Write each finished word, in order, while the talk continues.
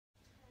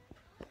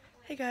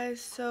Hey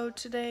guys, so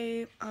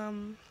today,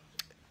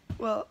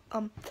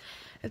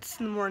 it's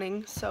in the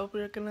morning, so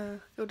we're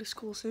gonna go to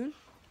school soon.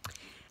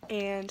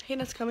 And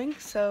Hannah's coming,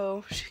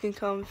 so she can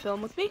come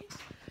film with me.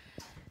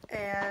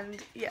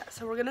 And yeah,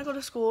 so we're gonna go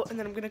to school, and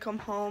then I'm gonna come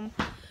home.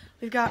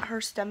 We've got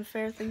her STEM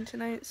fair thing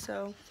tonight,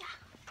 so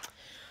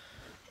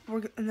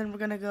and then we're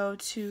gonna go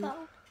to.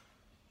 Phone.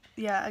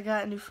 Yeah, I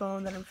got a new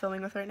phone that I'm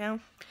filming with right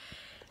now,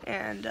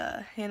 and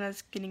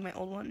Hannah's getting my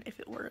old one if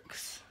it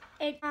works.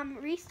 It's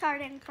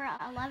restarting for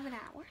 11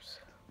 hours.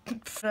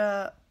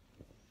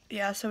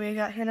 Yeah, so we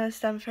got Hannah's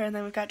STEM fair, and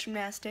then we got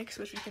gymnastics,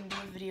 which we can do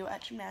a video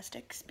at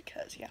gymnastics,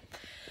 because, yeah.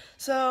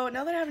 So,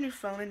 now that I have a new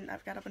phone, and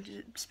I've got a bunch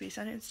of space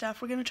on it and stuff,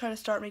 we're going to try to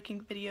start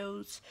making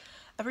videos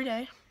every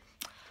day.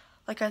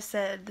 Like I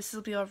said, this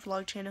will be our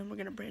vlog channel. We're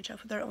going to branch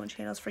out with our own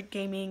channels for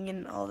gaming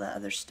and all that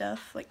other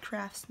stuff, like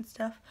crafts and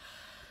stuff.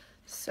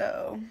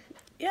 So,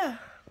 yeah.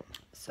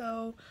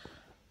 So,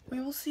 we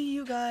will see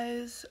you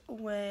guys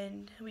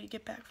when we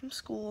get back from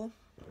school.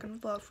 I'm going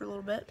to vlog for a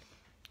little bit.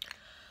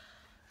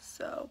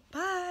 So,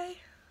 bye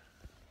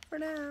for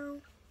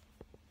now.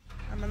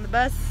 I'm on the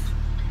bus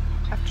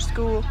after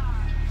school.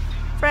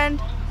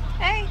 Friend,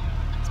 hey,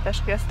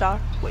 special guest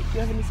star. Wait, do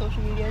you have any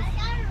social medias?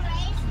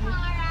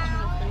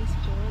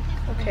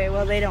 Okay,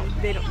 well they don't.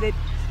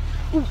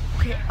 Ooh,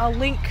 okay, I'll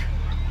link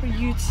her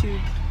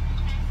YouTube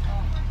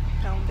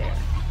down there.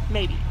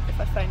 Maybe, if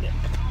I find it.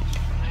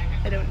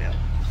 I don't know.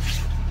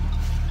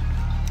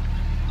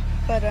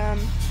 But,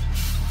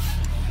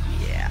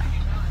 yeah.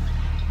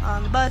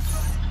 On the bus.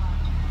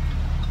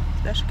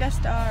 Special guest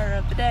star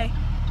of the day.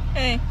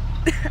 Hey.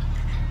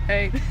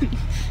 Hey.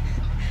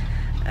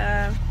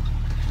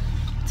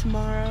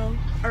 Tomorrow,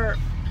 or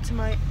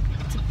tonight,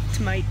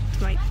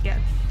 yeah.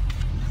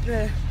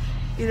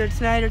 Either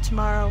tonight or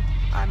tomorrow,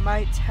 I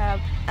might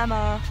have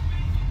Emma,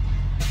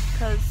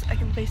 because I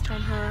can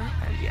FaceTime her,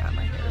 and yeah,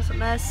 my hair is a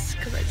mess,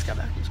 because I just got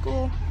back from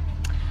school.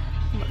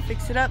 I'm gonna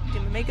fix it up, do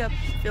my makeup,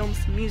 film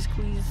some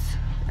musicals,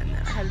 and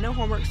then I have no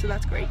homework, so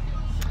that's great.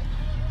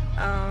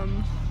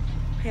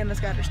 Hannah's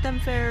got her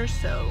STEM fair,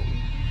 so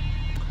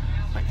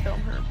I might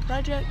film her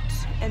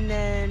project, and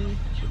then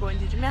we're going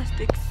to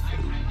gymnastics, so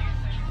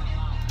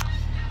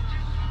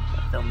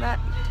I'll film that.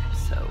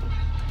 So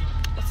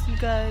I'll see you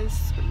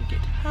guys when we get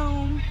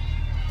home.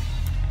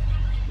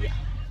 Yeah.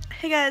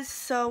 Hey guys,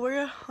 so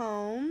we're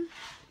home.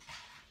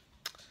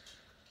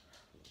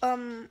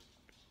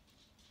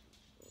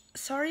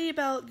 Sorry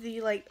about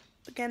the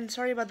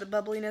sorry about the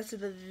bubbliness of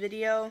the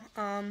video.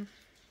 I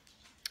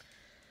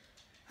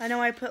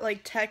know I put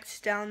like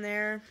text down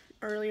there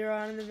earlier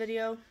on in the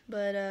video,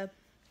 but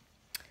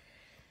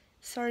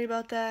sorry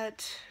about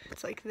that.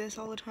 It's like this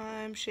all the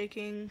time,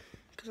 shaking,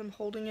 because I'm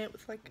holding it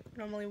with like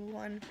normally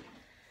 1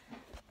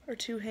 or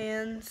 2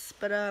 hands.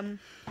 But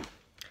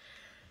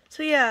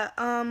so yeah,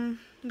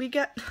 we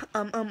got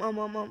oh my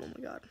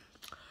god.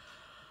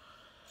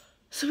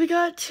 So we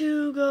got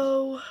to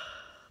go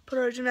put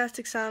our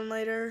gymnastics on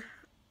later.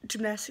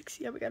 Gymnastics,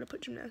 yeah, we gotta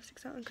put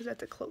gymnastics on because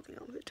that's a clothing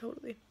outfit,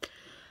 totally.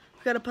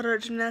 We gotta put our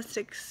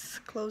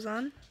gymnastics clothes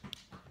on,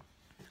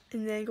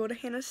 and then go to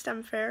Hannah's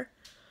STEM fair,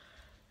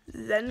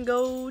 then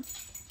go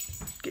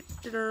get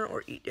dinner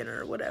or eat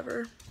dinner or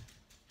whatever.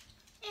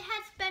 It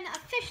has been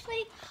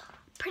officially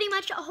pretty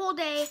much a whole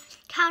day,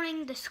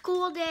 counting the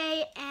school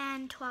day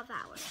and 12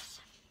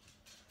 hours.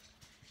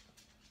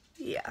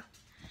 Yeah.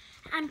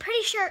 I'm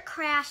pretty sure it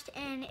crashed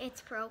and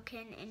it's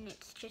broken and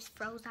it's just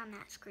froze on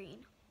that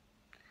screen,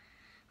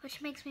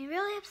 which makes me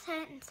really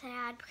upset and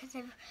sad because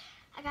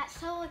I got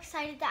so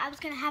excited that I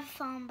was going to have a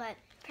phone, but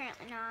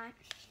apparently not.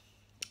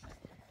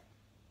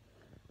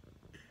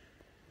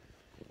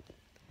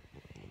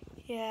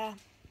 Yeah,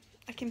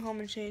 I came home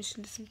and changed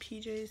into some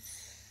PJs.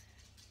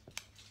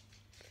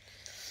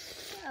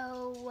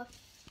 So,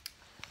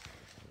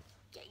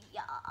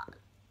 yeah.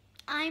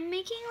 I'm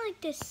making like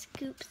this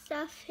scoop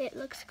stuff. It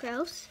looks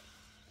gross.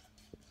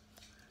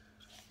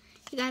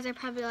 You guys are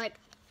probably like,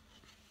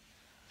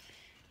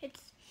 it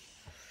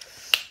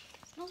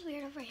smells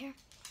weird over here.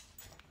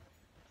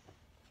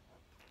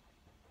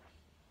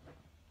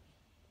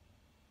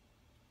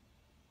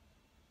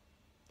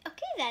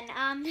 Okay then,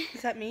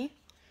 Is that me?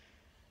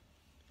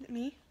 Is it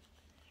me?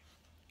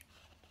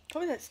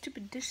 Probably that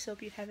stupid dish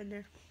soap you have in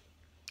there.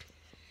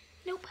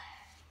 Nope.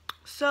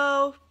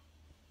 So,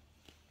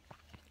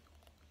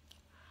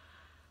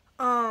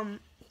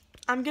 I'm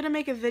gonna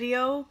make a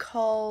video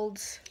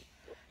called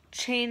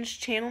Change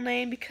Channel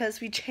Name,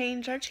 because we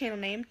changed our channel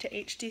name to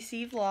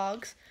HDC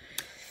Vlogs.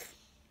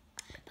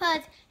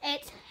 Because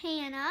it's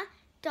Hannah,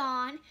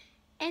 Dawn,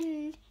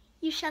 and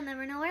you shall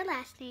never know our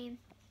last name.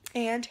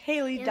 And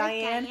Haley,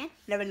 Diane,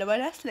 never know our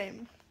last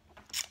name.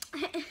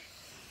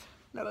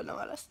 Never know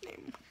our last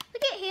name.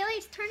 Look at Haley,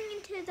 it's turning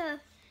into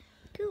the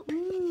goop.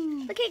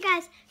 Ooh. Look at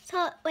guys,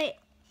 so wait,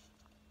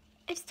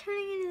 it's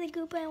turning into the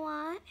goop I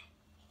want.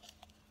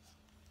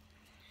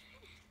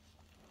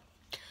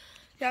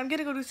 Yeah, I'm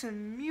gonna go do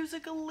some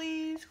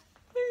musicalies.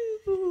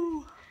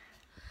 Woo!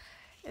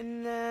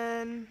 And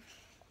then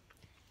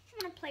I'm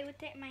gonna play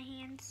with it in my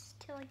hands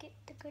till I get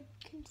the good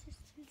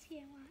consistency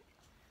I want.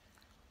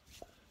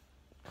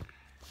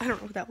 I don't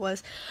know what that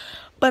was.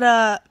 But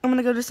I'm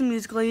gonna go do some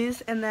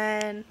Musicallys, and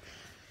then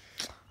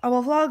I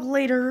will vlog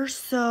later.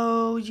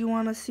 So you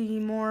want to see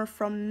more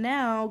from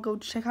now, go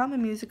check out my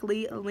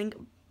Musical.ly. Link,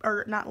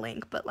 or not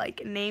link, but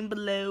like name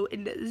below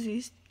in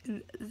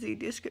the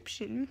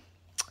description.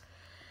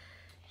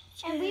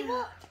 And we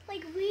will,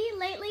 like, we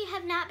lately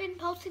have not been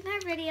posting our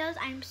videos.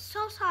 I'm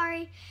so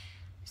sorry.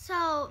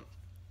 So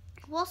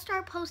we'll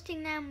start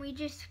posting them. We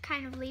just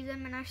kind of leave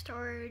them in our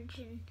storage.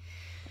 And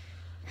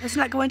it's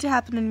not going to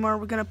happen anymore.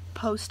 We're going to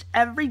post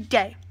every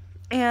day.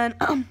 And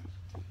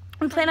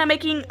we plan on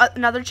making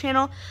another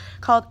channel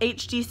called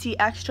HDC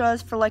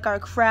Extras for like our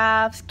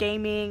crafts,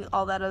 gaming,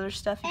 all that other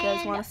stuff you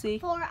guys want to see.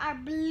 For our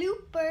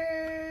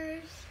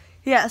bloopers.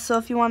 Yeah, so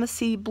if you want to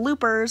see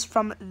bloopers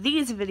from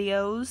these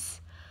videos,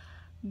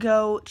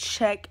 go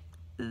check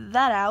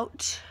that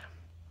out.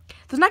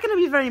 There's not going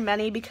to be very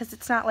many because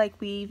it's not like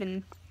we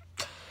even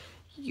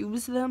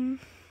use them.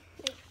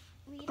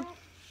 We don't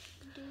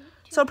do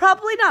so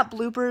probably not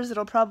bloopers.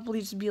 It'll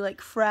probably just be like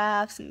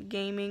crafts and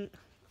gaming.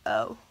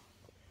 Oh.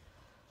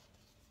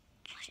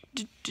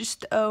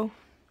 Just oh.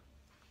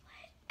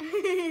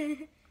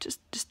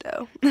 just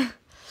oh.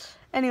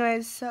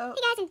 Anyways, so.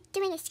 Hey guys, I'm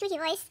doing a squeaky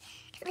voice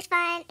because it was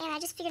fun and I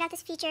just figured out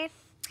this feature.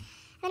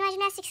 I'm in my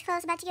gymnastics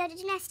clothes, about to go to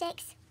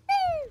gymnastics.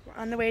 Woo! We're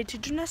on the way to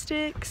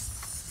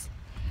gymnastics.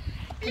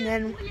 And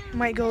then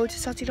might go to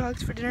Salty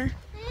Dogs for dinner.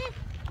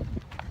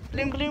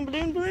 Balloon, balloon,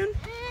 balloon, balloon.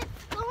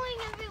 It's going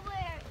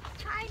everywhere.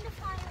 Trying to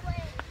find a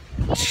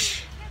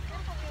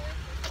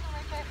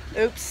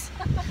way. Oops.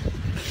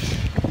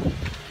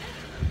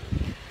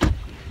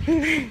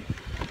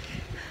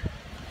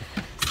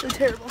 So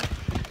terrible.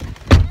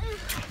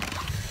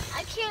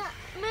 I can't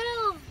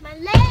move. My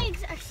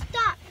legs are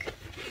stuck.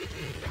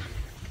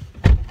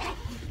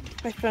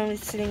 My phone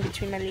is sitting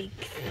between my legs.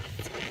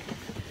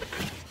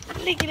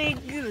 Leggy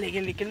legs,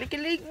 leggy, leggy, leggy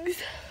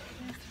legs.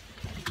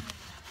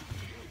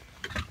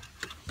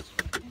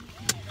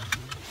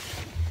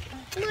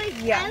 Like,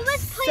 Yeah, I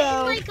was put so-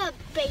 in like a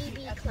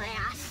baby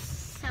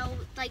class. So,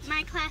 like,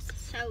 my class is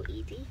so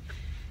easy.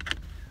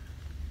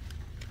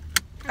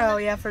 Oh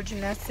yeah, for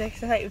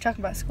gymnastics. I thought you were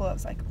talking about school. I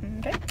was like,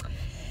 okay.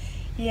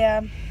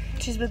 Yeah,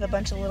 she's with a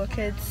bunch of little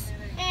kids.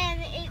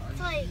 And it's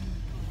like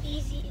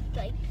easy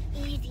gymnastics.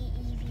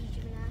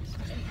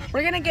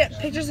 We're gonna get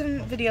pictures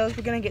and videos.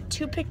 We're gonna get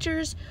 2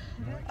 pictures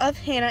of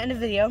Hannah in a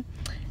video,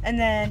 and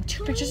then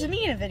 2 pictures of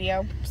me in a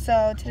video.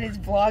 So today's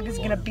vlog is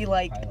gonna be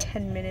like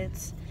 10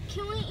 minutes.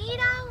 Can we eat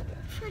out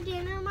for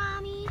dinner,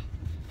 Mommy?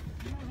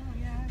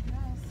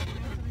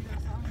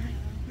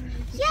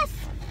 Yes!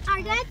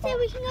 Our dad said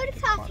we can go to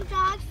Salty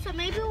Dogs, so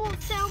maybe we'll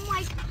film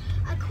like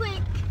a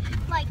quick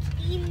like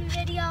eating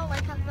video,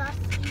 like of us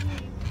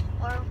eating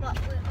or what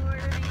we're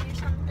ordering or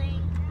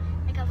something.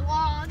 Like a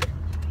vlog.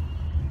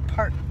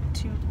 Part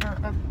 2,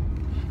 or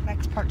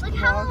next part to the Look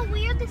how vlog.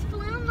 weird this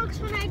balloon looks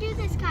when I do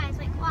this, guys.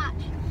 Like, watch.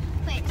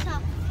 Wait, so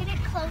get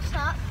it close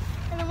up,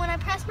 and then when I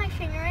press my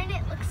finger in,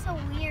 it looks so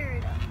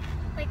weird.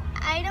 Like,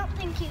 I don't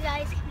think you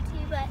guys can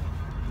see, but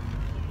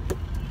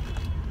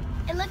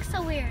it looks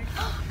so weird.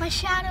 My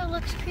shadow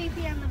looks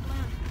creepy on the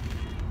balloon.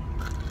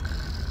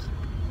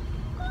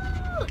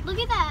 Ooh, look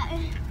at that.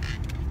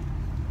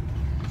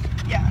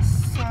 Yeah,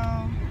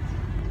 so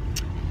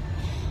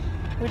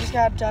we just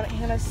got done at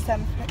Hannah's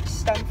STEM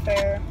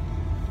fair.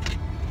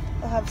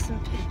 I'll have some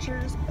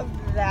pictures of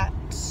that.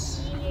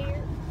 Yeah.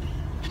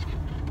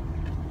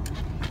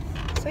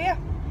 So yeah,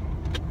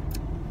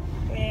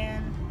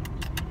 and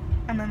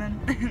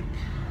I'm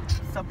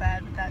so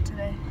bad with that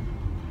today.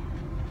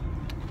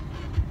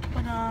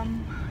 But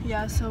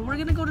yeah, so we're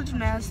gonna go to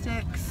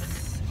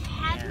gymnastics.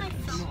 I had my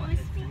phone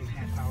with me.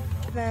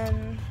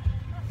 Then,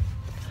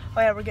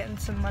 oh yeah, we're getting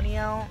some money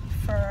out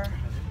for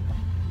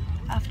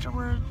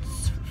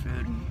afterwards for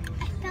food.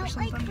 I or felt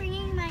like something.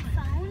 bringing my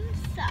phone,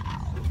 so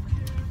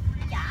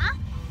yeah.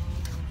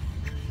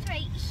 It's right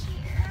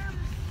here.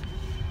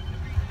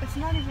 It's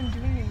not even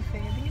doing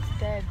anything. I think it's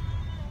dead.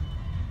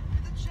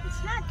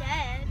 It's not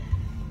dead.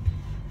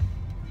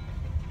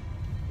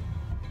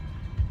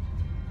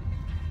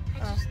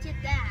 I just did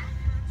that.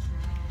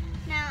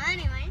 Now,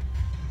 anyway.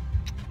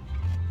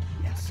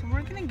 Yeah, so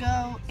we're gonna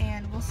go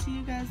and we'll see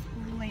you guys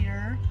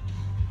later.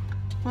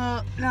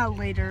 Well, not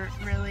later,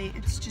 really.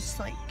 It's just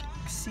like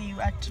see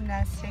you at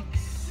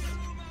gymnastics.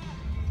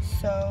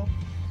 So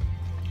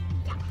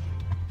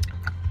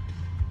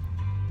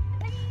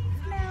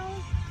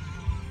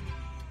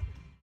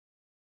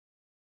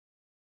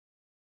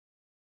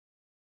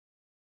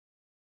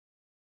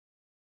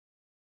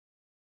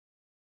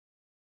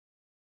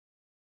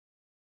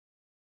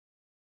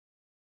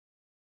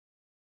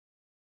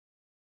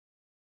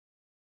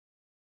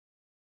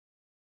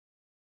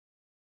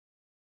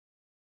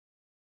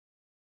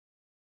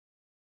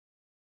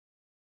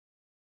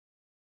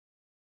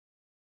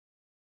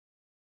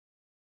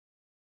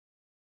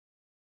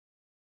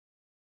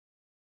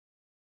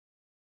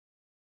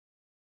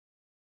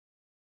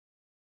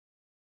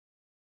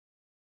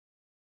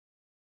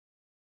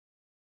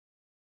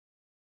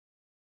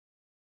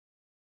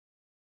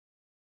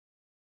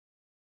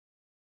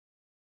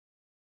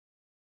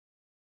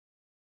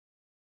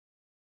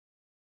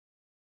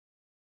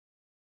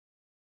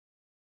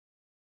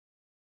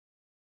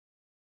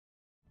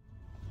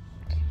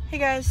Hey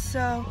guys,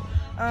 so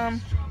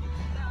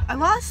I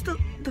lost the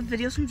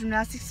videos from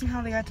gymnastics.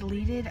 Somehow they got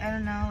deleted. I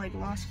don't know, like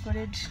lost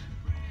footage.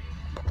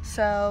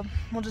 So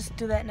we'll just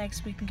do that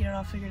next week and get it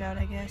all figured out,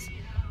 I guess.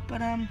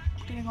 But we're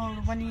gonna go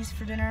to Wendy's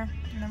for dinner,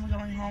 and then we're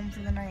going home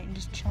for the night and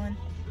just chilling.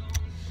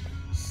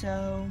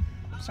 So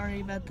sorry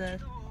about the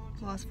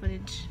lost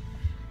footage.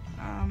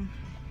 I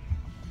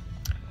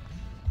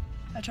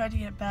tried to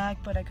get it back,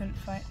 but I couldn't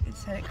find. It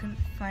said it couldn't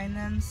find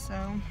them, so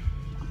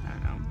I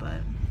don't know. But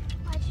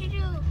Why'd you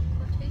do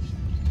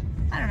quotations?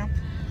 I don't know.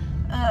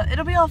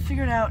 It'll be all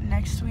figured out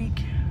next week,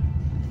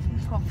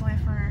 hopefully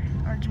for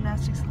our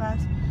gymnastics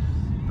class.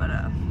 But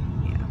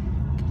yeah.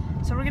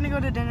 So we're gonna go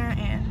to dinner,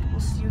 and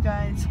we'll see you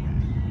guys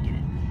when we get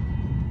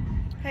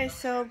it. Hey,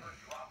 so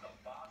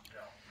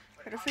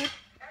got our food.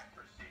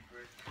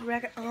 We're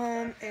back at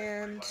home,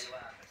 and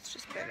it's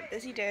just been a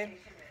busy day.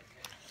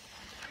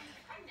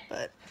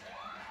 But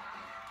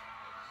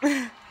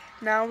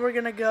now we're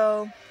gonna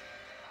go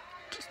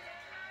just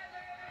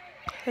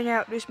hang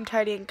out, do some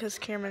tidying, because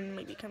Cameron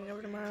may be coming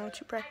over tomorrow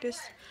to practice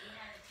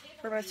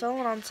for my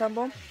solo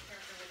ensemble.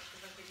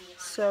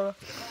 So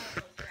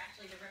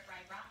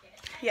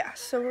yeah,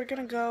 so we're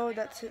gonna go.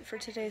 That's it for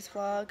today's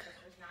vlog.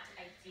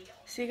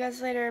 See you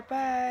guys later.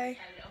 Bye.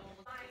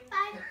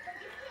 Bye.